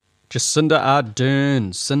Jacinda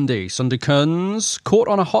Ardern, Cindy caught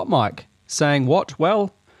on a hot mic saying what?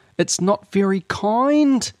 Well, it's not very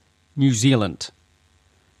kind, New Zealand.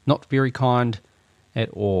 Not very kind at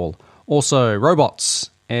all. Also,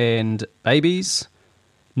 robots and babies.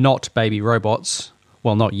 Not baby robots.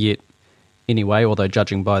 Well, not yet anyway, although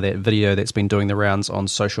judging by that video that's been doing the rounds on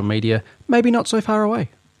social media, maybe not so far away.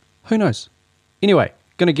 Who knows? Anyway,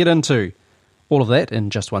 going to get into all of that in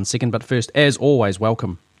just 1 second, but first, as always,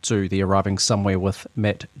 welcome to the Arriving Somewhere with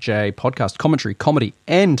Matt J podcast. Commentary, comedy,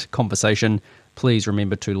 and conversation. Please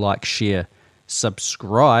remember to like, share,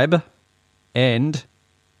 subscribe, and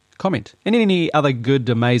comment. And any other good,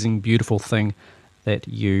 amazing, beautiful thing that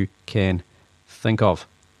you can think of.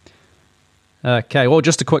 Okay, well,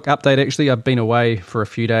 just a quick update, actually. I've been away for a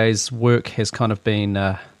few days. Work has kind of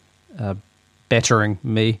been battering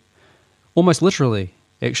me, almost literally,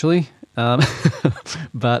 actually.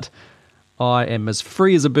 But I am as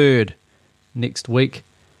free as a bird next week,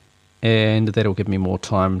 and that'll give me more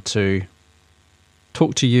time to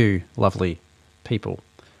talk to you, lovely people.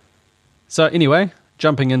 So anyway,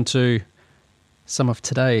 jumping into some of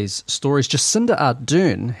today's stories. Jacinda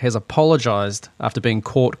Ardern has apologised after being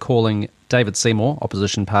caught calling David Seymour,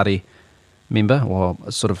 opposition party member, or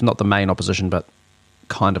sort of not the main opposition, but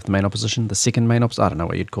kind of the main opposition, the second main opposition, I don't know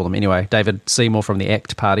what you'd call them. Anyway, David Seymour from the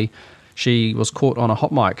ACT party. She was caught on a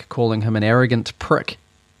hot mic calling him an arrogant prick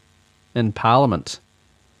in Parliament.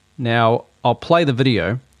 Now, I'll play the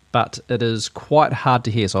video, but it is quite hard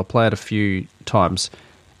to hear, so I'll play it a few times,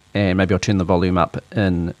 and maybe I'll turn the volume up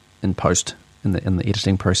in post, in the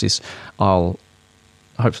editing process. I'll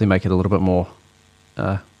hopefully make it a little bit more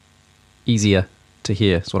easier to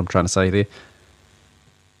hear, is what I'm trying to say there.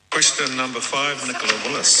 Question number 5, Nicola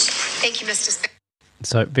Willis. Thank you, Mr. Speaker.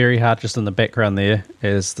 So very hard just in the background there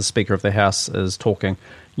as the Speaker of the House is talking.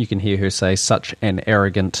 You can hear her say, such an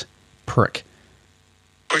arrogant prick.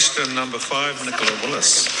 Question number 5, Nicola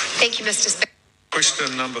Willis. Thank you, Mr. Speaker.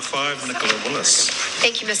 Question number 5, Nicola Willis.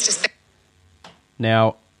 Thank you, Mr. Speaker.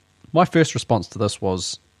 Now, my first response to this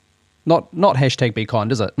was not hashtag be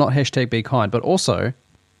kind, is it? Not hashtag be kind, but also,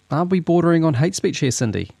 are we bordering on hate speech here,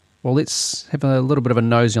 Cindy? Well, let's have a little bit of a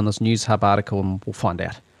nosy on this News Hub article and we'll find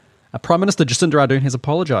out. Prime Minister Jacinda Ardern has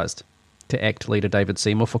apologised to ACT leader David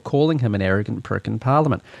Seymour for calling him an arrogant prick in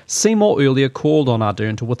Parliament. Seymour earlier called on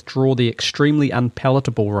Ardern to withdraw the extremely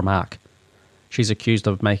unpalatable remark she's accused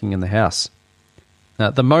of making in the House.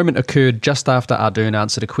 The moment occurred just after Ardern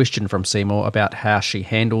answered a question from Seymour about how she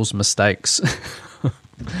handles mistakes.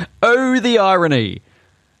 Oh, the irony!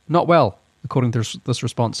 Not well, according to this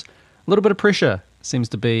response. A little bit of pressure seems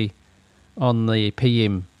to be on the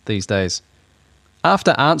PM these days.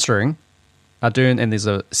 After answering, Ardern, and there's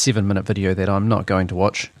a 7-minute video that I'm not going to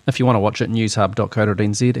watch. If you want to watch it,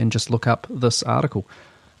 newshub.co.nz, and just look up this article.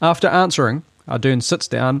 After answering, Ardern sits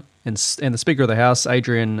down, and the Speaker of the House,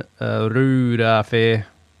 Adrian Rudafair,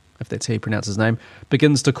 if that's how you pronounce his name,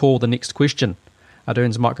 begins to call the next question.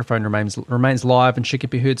 Ardern's microphone remains live, and she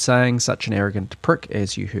could be heard saying, such an arrogant prick,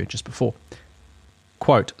 as you heard just before.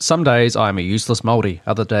 Quote, some days I am a useless Māori,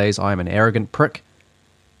 other days I am an arrogant prick,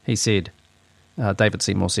 he said. David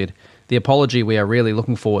Seymour said, the apology we are really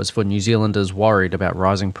looking for is for New Zealanders worried about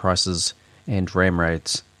rising prices and ram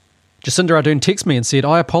raids. Jacinda Ardern texted me and said,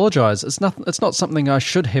 I apologise, it's not something I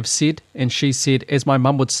should have said, and she said, as my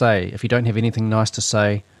mum would say, if you don't have anything nice to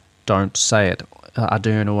say, don't say it.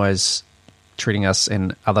 Ardern always treating us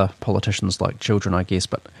and other politicians like children, I guess,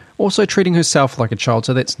 but also treating herself like a child,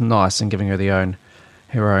 so that's nice, and giving her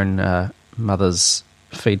her own mother's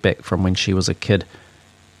feedback from when she was a kid.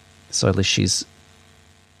 So at least she's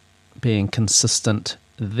being consistent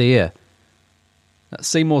there.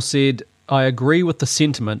 Seymour said, I agree with the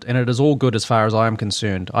sentiment and it is all good as far as I am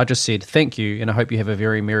concerned. I just said thank you and I hope you have a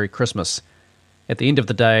very Merry Christmas. At the end of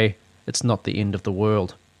the day, it's not the end of the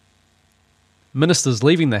world. Ministers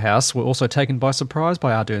leaving the House were also taken by surprise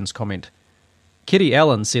by Ardern's comment. Kitty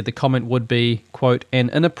Allen said the comment would be, quote, an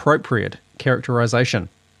inappropriate characterisation.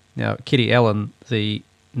 Now, Kitty Allen, the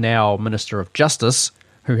now Minister of Justice,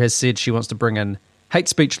 who has said she wants to bring in hate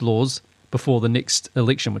speech laws before the next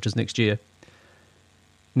election, which is next year.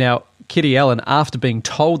 Now, Kitty Allen, after being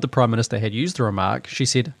told the Prime Minister had used the remark, she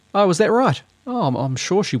said, oh, was that right? Oh, I'm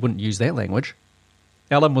sure she wouldn't use that language.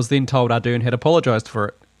 Allen was then told Ardern had apologised for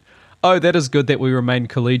it. Oh, that is good that we remain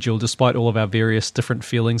collegial despite all of our various different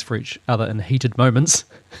feelings for each other in heated moments.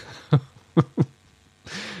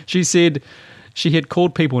 She said she had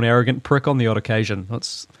called people an arrogant prick on the odd occasion.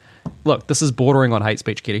 Look, this is bordering on hate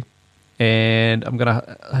speech, Kitty, and I'm going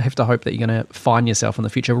to have to hope that you're going to fine yourself in the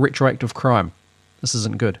future. Retroactive crime. This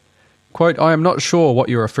isn't good. Quote, I am not sure what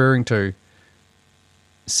you're referring to.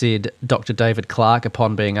 said Dr. David Clark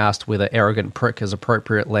upon being asked whether arrogant prick is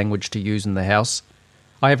appropriate language to use in the House.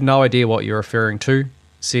 I have no idea what you're referring to,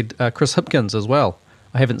 said Chris Hipkins as well.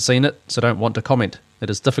 I haven't seen it, so don't want to comment. It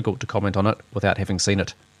is difficult to comment on it without having seen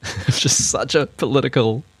it. It's just such a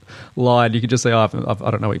political line. You could just say, I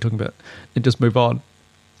don't know what you're talking about, and just move on.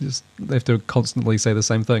 They have to constantly say the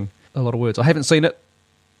same thing. A lot of words. I haven't seen it,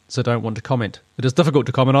 so don't want to comment. It is difficult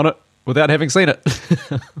to comment on it without having seen it.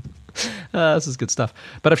 This is good stuff.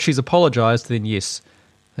 But if she's apologised, then yes,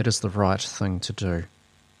 that is the right thing to do.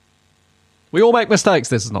 We all make mistakes.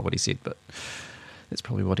 This is not what he said, but that's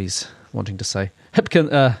probably what he's wanting to say.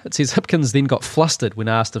 It says Hipkins then got flustered when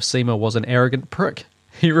asked if Seymour was an arrogant prick.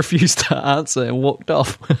 He refused to answer and walked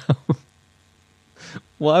off.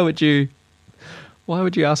 Why would you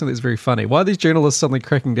ask him? That's very funny. Why are these journalists suddenly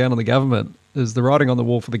cracking down on the government? Is the writing on the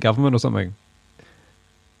wall for the government or something?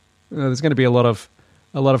 There's going to be a lot of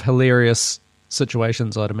hilarious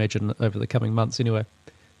situations, I'd imagine, over the coming months anyway.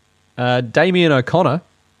 Damien O'Connor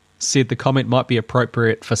said the comment might be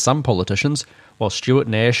appropriate for some politicians, while Stuart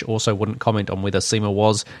Nash also wouldn't comment on whether Seymour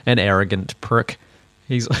was an arrogant prick.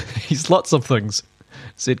 He's lots of things,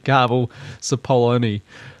 said Carvel Cipollone.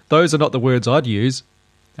 Those are not the words I'd use.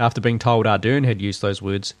 After being told Ardern had used those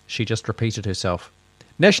words, she just repeated herself.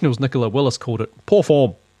 National's Nicola Willis called it poor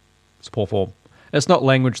form. It's poor form. It's not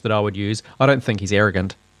language that I would use. I don't think he's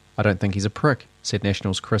arrogant. I don't think he's a prick, said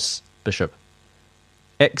National's Chris Bishop.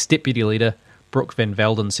 Ex-Deputy Leader Brooke Van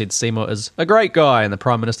Velden said Seymour is a great guy, and the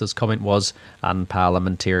Prime Minister's comment was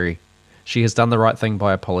unparliamentary. She has done the right thing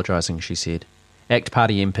by apologising, she said. ACT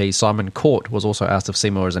Party MP Simon Court was also asked if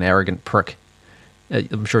Seymour is an arrogant prick.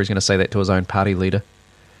 I'm sure he's going to say that to his own party leader.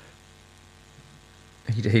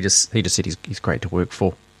 He just said he's great to work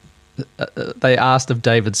for. They asked if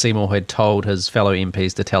David Seymour had told his fellow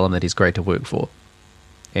MPs to tell him that he's great to work for,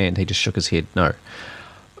 and he just shook his head. No.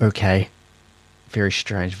 Okay. Very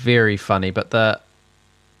strange, very funny. But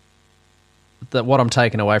what I'm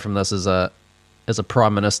taking away from this is a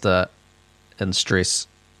Prime Minister in stress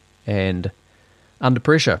and under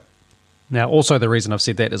pressure. Now, also the reason I've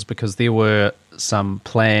said that is because there were some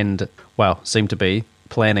seemed to be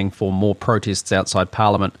planning for more protests outside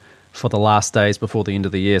Parliament for the last days before the end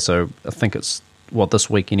of the year. So I think it's, this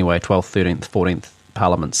week anyway, 12th, 13th, 14th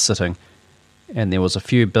Parliament's sitting. And there was a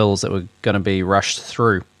few bills that were going to be rushed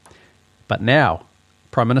through. But now,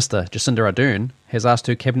 Prime Minister Jacinda Ardern has asked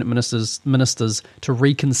her cabinet ministers to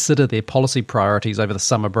reconsider their policy priorities over the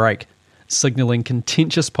summer break, signalling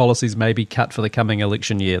contentious policies may be cut for the coming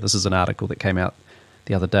election year. This is an article that came out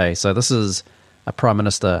the other day. So this is a Prime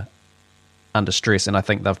Minister under stress, and I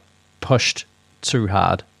think they've pushed too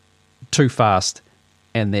hard, too fast,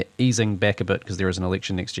 and they're easing back a bit because there is an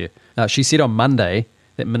election next year. She said on Monday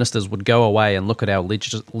that ministers would go away and look at our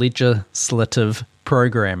legislative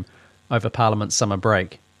program over Parliament's summer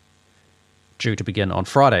break, due to begin on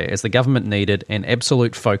Friday, as the government needed an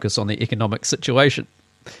absolute focus on the economic situation.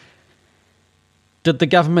 Did the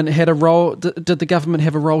government have a role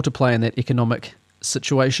to play in that economic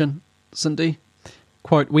situation, Cindy?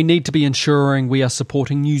 Quote, we need to be ensuring we are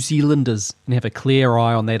supporting New Zealanders and have a clear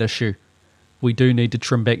eye on that issue. We do need to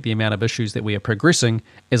trim back the amount of issues that we are progressing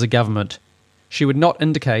as a government. She would not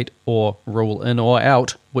indicate or rule in or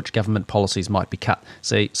out which government policies might be cut.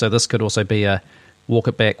 See, so this could also be a walk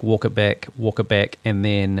it back, and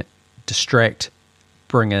then distract,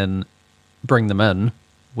 bring them in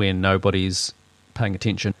when nobody's paying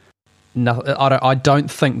attention. No, I don't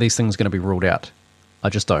think these things are going to be ruled out. I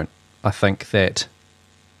just don't. I think that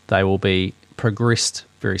they will be progressed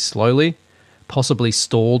very slowly, possibly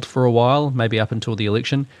stalled for a while, maybe up until the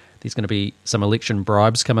election. There's going to be some election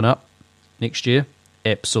bribes coming up next year,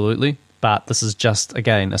 absolutely. But this is just,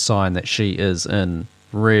 again, a sign that she is in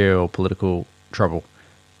real political trouble.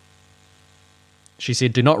 She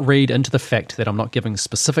said, do not read into the fact that I'm not giving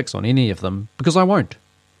specifics on any of them, because I won't.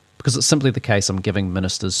 Because it's simply the case I'm giving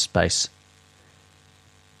ministers space.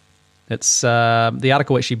 It's the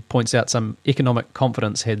article actually points out some economic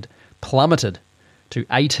confidence had plummeted to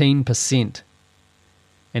 18%,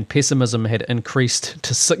 and pessimism had increased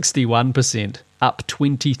to 61%, up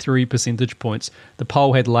 23 percentage points. The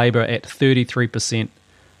poll had Labour at 33%,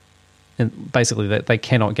 and basically that they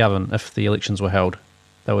cannot govern if the elections were held.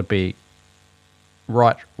 They would be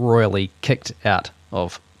royally kicked out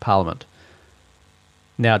of Parliament.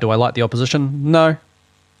 Now, do I like the opposition? No.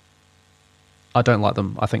 I don't like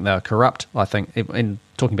them. I think they are corrupt. I think, in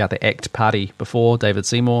talking about the ACT Party before, David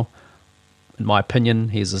Seymour, in my opinion,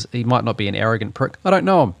 he might not be an arrogant prick. I don't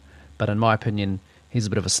know him. But in my opinion, he's a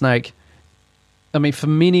bit of a snake. I mean, for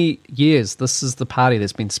many years, this is the party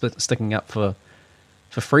that's been sticking up for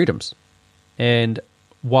freedoms. And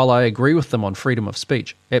while I agree with them on freedom of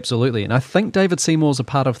speech, absolutely, and I think David Seymour's a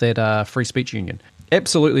part of that free speech union,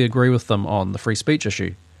 absolutely agree with them on the free speech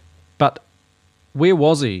issue. But where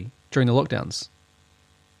was he during the lockdowns?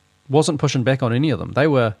 Wasn't pushing back on any of them. They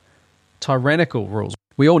were tyrannical rules.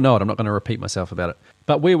 We all know it. I'm not going to repeat myself about it.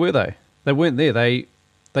 But where were they? They weren't there.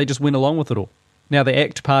 They just went along with it all. Now, the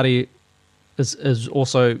ACT Party is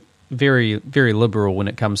also very, very liberal when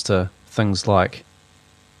it comes to things like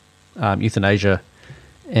euthanasia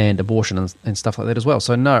and abortion and stuff like that as well.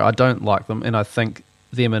 So, no, I don't like them, and I think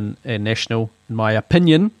them and National, in my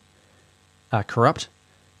opinion, are corrupt.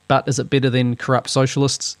 But is it better than corrupt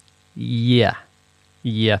socialists? Yeah.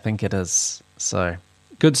 Yeah, I think it is. So,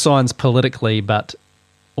 good signs politically, but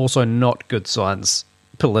also not good signs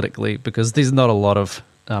politically, because there's not a lot of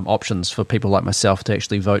options for people like myself to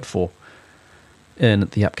actually vote for in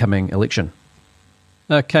the upcoming election.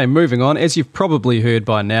 Okay, moving on. As you've probably heard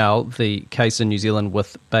by now, the case in New Zealand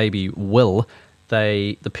with baby Will,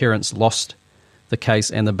 the parents lost the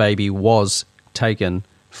case and the baby was taken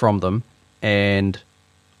from them and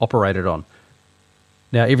operated on.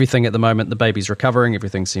 Now, everything at the moment, the baby's recovering,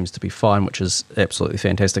 everything seems to be fine, which is absolutely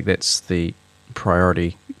fantastic. That's the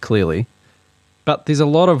priority, clearly. But there's a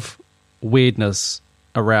lot of weirdness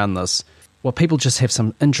around this. Well, people just have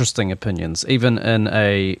some interesting opinions, even in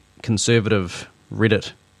a conservative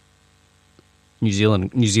Reddit New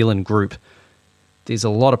Zealand group. There's a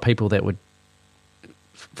lot of people that would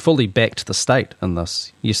fully backed the state in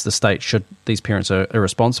this. Yes, the state should, these parents are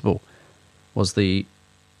irresponsible, was the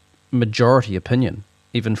majority opinion,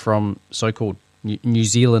 even from so-called New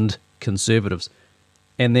Zealand conservatives.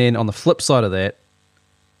 And then on the flip side of that,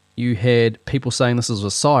 you had people saying this was a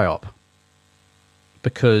psyop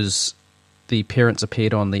because the parents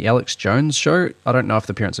appeared on the Alex Jones show. I don't know if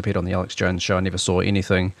the parents appeared on the Alex Jones show. I never saw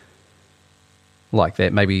anything like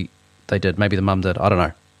that. Maybe they did. Maybe the mum did. I don't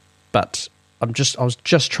know. But I was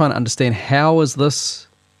just trying to understand, how is this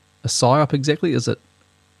a psyop exactly? Is it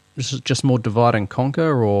just more divide and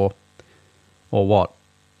conquer, or what?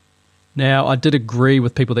 Now, I did agree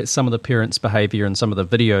with people that some of the parents' behaviour in some of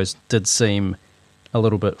the videos did seem a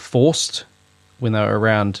little bit forced when they were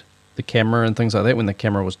around the camera and things like that, when the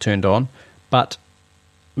camera was turned on. But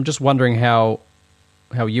I'm just wondering how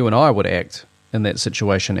you and I would act in that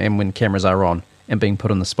situation, and when cameras are on and being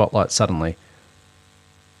put in the spotlight suddenly.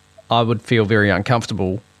 I would feel very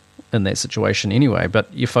uncomfortable in that situation anyway,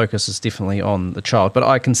 but your focus is definitely on the child. But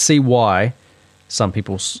I can see why some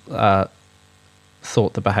people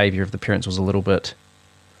thought the behaviour of the parents was a little bit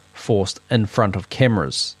forced in front of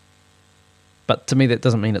cameras. But to me, that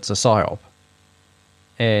doesn't mean it's a psyop.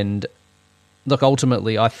 And look,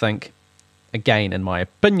 ultimately, I think, again, in my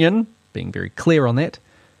opinion, being very clear on that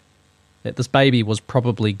this baby was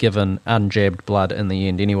probably given unjabbed blood in the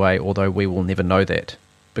end anyway, although we will never know that,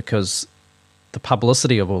 because the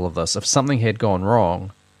publicity of all of this, if something had gone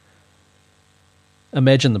wrong,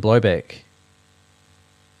 imagine the blowback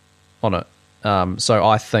on it. So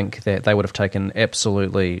I think that they would have taken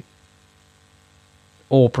absolutely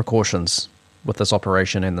all precautions with this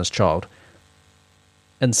operation and this child.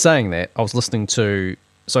 In saying that, I was listening to...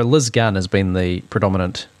 So Liz Gunn has been the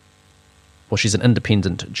predominant... Well, she's an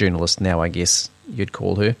independent journalist now, I guess you'd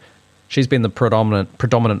call her. She's been the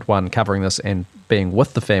predominant one covering this and being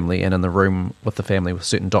with the family and in the room with the family with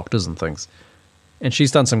certain doctors and things. And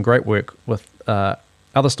she's done some great work with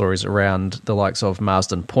other stories around the likes of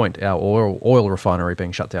Marsden Point, our oil refinery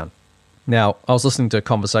being shut down. Now, I was listening to a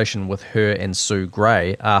conversation with her and Sue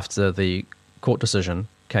Gray after the court decision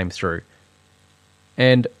came through.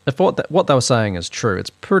 And if what they were saying is true, it's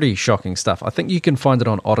pretty shocking stuff. I think you can find it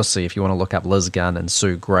on Odyssey if you want to look up Liz Gunn and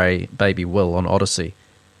Sue Gray, Baby Will on Odyssey.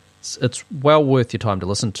 It's well worth your time to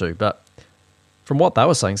listen to. But from what they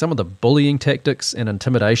were saying, some of the bullying tactics and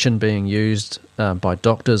intimidation being used by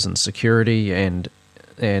doctors and security and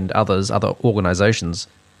other organisations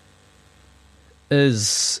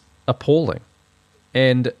is appalling.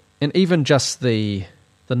 And even just the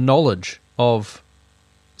knowledge of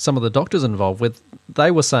some of the doctors involved with, they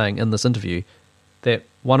were saying in this interview that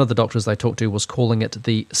one of the doctors they talked to was calling it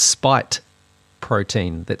the spite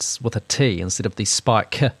protein. That's with a T instead of the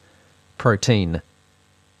spike protein.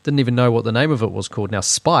 Didn't even know what the name of it was called. Now,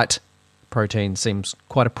 spite protein seems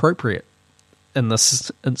quite appropriate in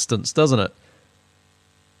this instance, doesn't it?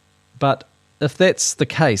 But if that's the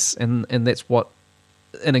case, and that's what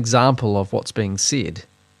an example of what's being said,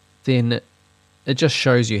 then it just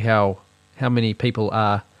shows you how many people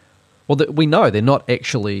are... Well, we know they're not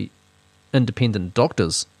actually independent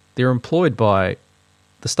doctors. They're employed by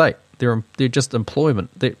the state. They're just employment.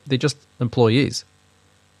 They're just employees.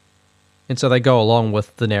 And so they go along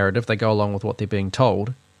with the narrative, they go along with what they're being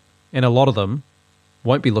told, and a lot of them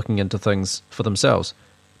won't be looking into things for themselves,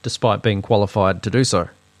 despite being qualified to do so.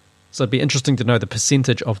 So it'd be interesting to know the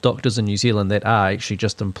percentage of doctors in New Zealand that are actually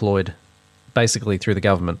just employed basically through the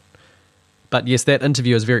government. But yes, that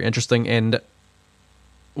interview is very interesting, and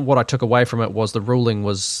what I took away from it was the ruling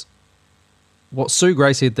was what Sue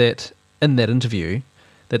Gray said, that in that interview,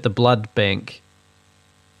 that the blood bank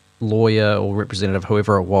lawyer or representative,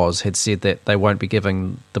 whoever it was, had said that they won't be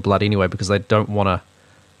giving the blood anyway because they don't want to.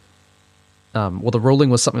 Well, the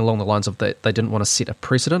ruling was something along the lines of that they didn't want to set a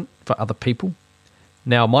precedent for other people.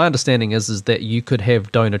 Now, my understanding is that you could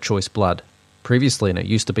have donor choice blood previously, and it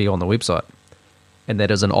used to be on the website, and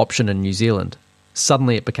that is an option in New Zealand.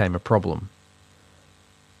 Suddenly it became a problem.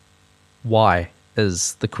 Why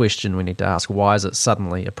is the question we need to ask. Why is it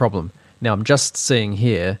suddenly a problem? Now, I'm just seeing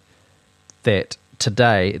here that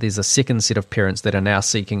today there's a second set of parents that are now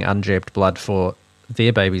seeking unjabbed blood for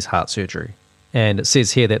their baby's heart surgery. And it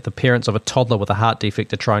says here that the parents of a toddler with a heart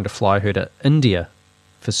defect are trying to fly her to India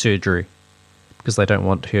for surgery because they don't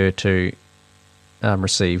want her to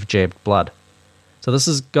receive jabbed blood. So this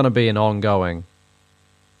is going to be an ongoing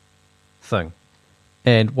thing.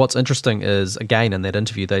 And what's interesting is, again, in that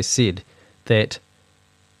interview, they said that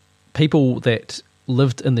people that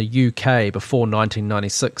lived in the UK before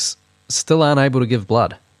 1996 still aren't able to give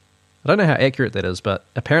blood. I don't know how accurate that is, but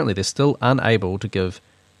apparently they're still unable to give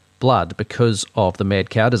blood because of the mad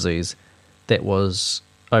cow disease that was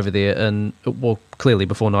over there in, well, clearly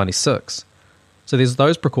before 96. So there's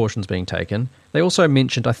those precautions being taken. They also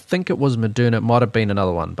mentioned, I think it was Moderna, it might have been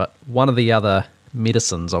another one, but one of the other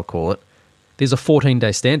medicines, I'll call it, there's a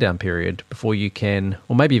 14-day stand-down period before you can,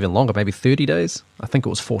 or maybe even longer, maybe 30 days. I think it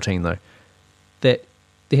was 14 though. That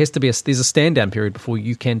there has to be there's a stand-down period before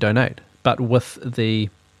you can donate. But with the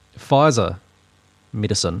Pfizer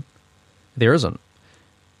medicine, there isn't.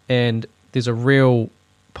 And there's a real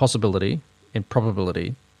possibility and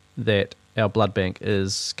probability that our blood bank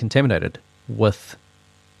is contaminated with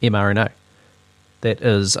mRNA. That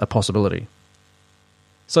is a possibility.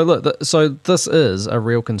 So look, so this is a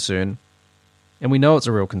real concern, and we know it's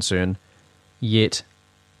a real concern, yet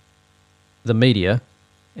the media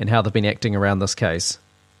and how they've been acting around this case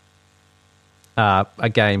are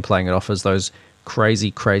again playing it off as those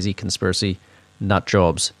crazy conspiracy nut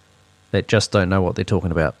jobs that just don't know what they're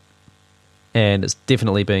talking about. And it's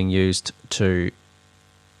definitely being used to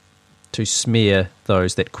smear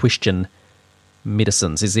those that question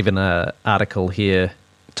medicines. There's even an article here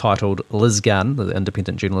titled Liz Gunn, the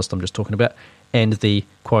independent journalist I'm just talking about, and the,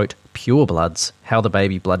 quote, Pure Bloods, How the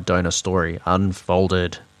Baby Blood Donor Story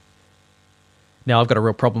Unfolded. Now, I've got a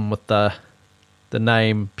real problem with the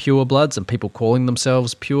name Pure Bloods and people calling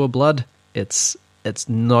themselves Pure Blood. It's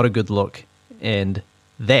not a good look, and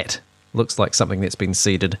that looks like something that's been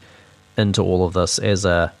seeded into all of this as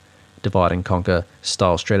a divide and conquer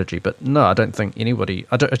style strategy. But no, I don't think anybody,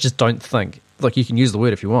 I just don't think, like, you can use the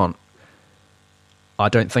word if you want. I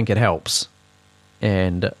don't think it helps.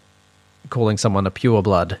 And calling someone a pure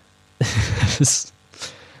blood,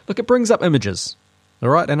 look, it brings up images, all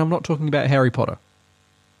right? And I'm not talking about Harry Potter.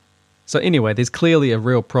 So anyway, there's clearly a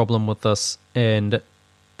real problem with this, and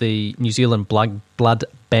the New Zealand Blood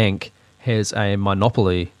Bank has a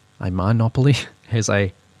monopoly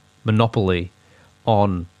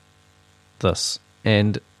on this,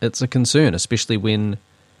 and it's a concern, especially when,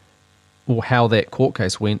 or how that court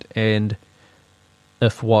case went, and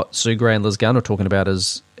if what Sue Gray and Liz Gunn are talking about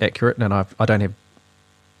is accurate, and I don't have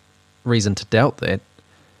reason to doubt that.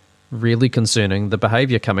 Really concerning, the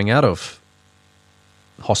behaviour coming out of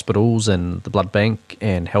hospitals and the blood bank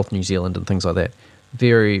and Health New Zealand and things like that.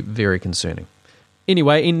 Very, very concerning.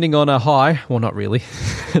 Anyway, ending on a high. Well, not really.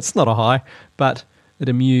 It's not a high, but it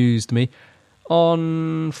amused me.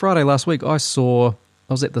 On Friday last week, I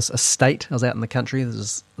was at this estate. I was out in the country.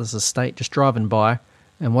 There's this estate, just driving by.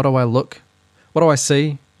 And what do I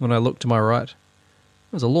see when I look to my right?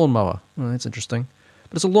 There's a lawnmower. Oh, that's interesting.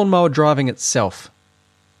 But it's a lawnmower driving itself.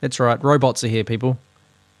 That's right. Robots are here, people.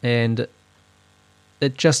 And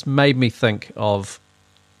it just made me think of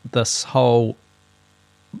the whole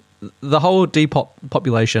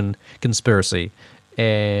depopulation conspiracy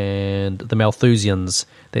and the Malthusians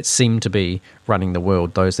that seem to be running the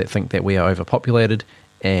world, those that think that we are overpopulated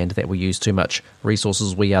and that we use too much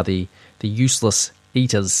resources. We are the useless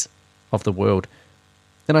eaters of the world.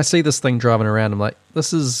 And I see this thing driving around, I'm like,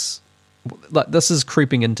 this is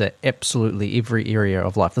creeping into absolutely every area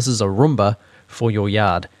of life. This is a Roomba for your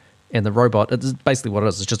yard. And the robot, it's basically what it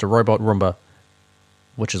is. It's just a robot Roomba,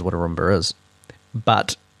 which is what a Roomba is.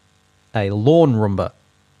 But a lawn Roomba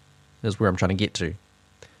is where I'm trying to get to.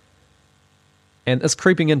 And it's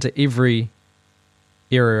creeping into every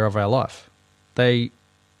area of our life.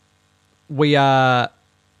 We are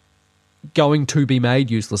going to be made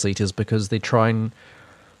useless eaters because they're trying,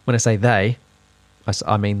 when I say they,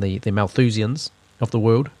 I mean the Malthusians of the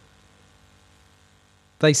world.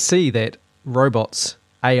 They see that robots,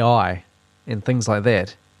 AI, and things like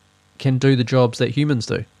that can do the jobs that humans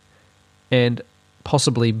do, and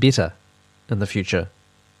possibly better in the future.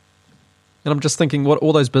 And I'm just thinking, what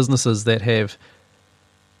all those businesses that have,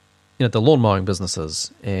 the lawn mowing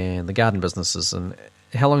businesses and the garden businesses, and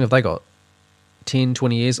how long have they got? 10,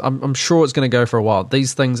 20 years? I'm sure it's going to go for a while.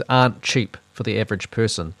 These things aren't cheap for the average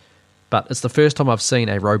person. But it's the first time I've seen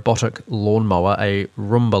a robotic lawnmower, a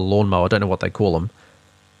Roomba lawnmower, I don't know what they call them,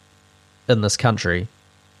 in this country,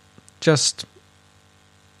 just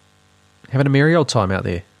having a merry old time out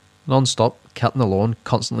there. Non-stop, cutting the lawn,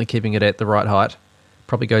 constantly keeping it at the right height.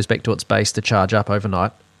 Probably goes back to its base to charge up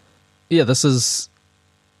overnight. Yeah, it's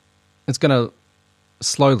going to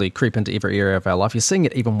slowly creep into every area of our life. You're seeing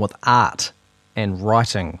it even with art and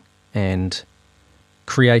writing and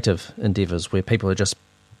creative endeavours where people are just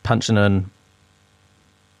punching in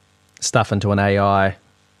stuff into an AI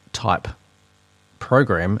type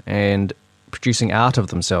program and producing art of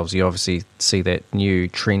themselves. You obviously see that new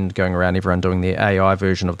trend going around, everyone doing their AI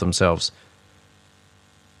version of themselves.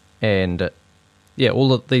 And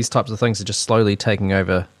all of these types of things are just slowly taking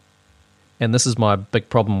over. And this is my big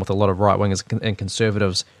problem with a lot of right-wingers and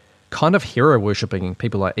conservatives kind of hero-worshipping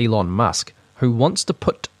people like Elon Musk, who wants to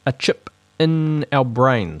put a chip in our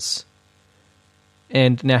brains.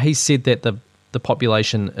 And now he said that the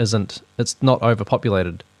population it's not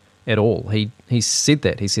overpopulated at all. He said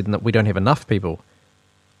that. He said that we don't have enough people.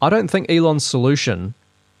 I don't think Elon's solution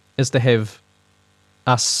is to have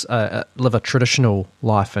us live a traditional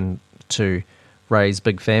life and to raise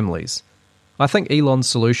big families. I think Elon's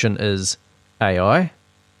solution is AI,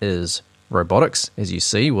 is robotics, as you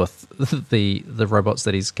see with the robots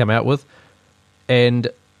that he's come out with, and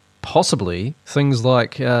possibly things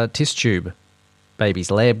like test tube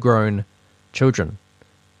babies, lab-grown children,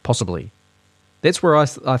 possibly. That's where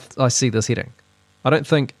I see this heading. I don't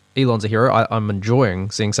think Elon's a hero. I'm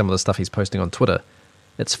enjoying seeing some of the stuff he's posting on Twitter.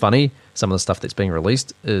 It's funny. Some of the stuff that's being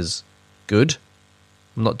released is good.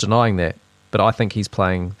 I'm not denying that. But I think he's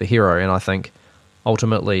playing the hero, and I think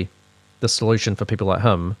ultimately the solution for people like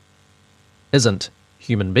him isn't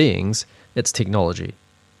human beings, it's technology.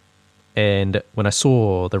 And when I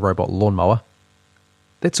saw the robot lawnmower,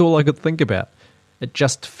 that's all I could think about. It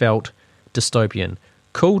just felt dystopian.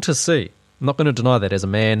 Cool to see. I'm not going to deny that as a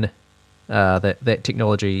man, that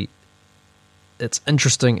technology, it's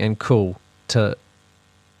interesting and cool to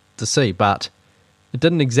see, but it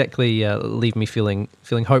didn't exactly leave me feeling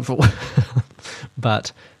hopeful.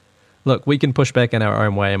 But look, we can push back in our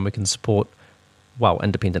own way and we can support,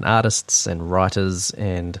 independent artists and writers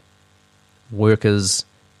and workers,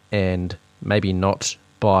 and maybe not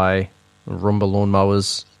buy Roomba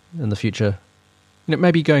lawnmowers in the future.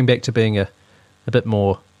 Maybe going back to being a bit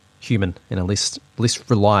more human and a less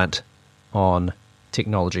reliant on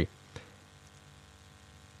technology.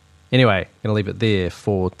 Anyway, I'm going to leave it there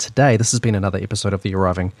for today. This has been another episode of the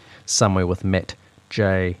Arriving Somewhere with Matt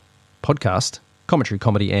J podcast, commentary,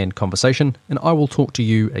 comedy, and conversation, and I will talk to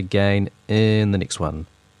you again in the next one.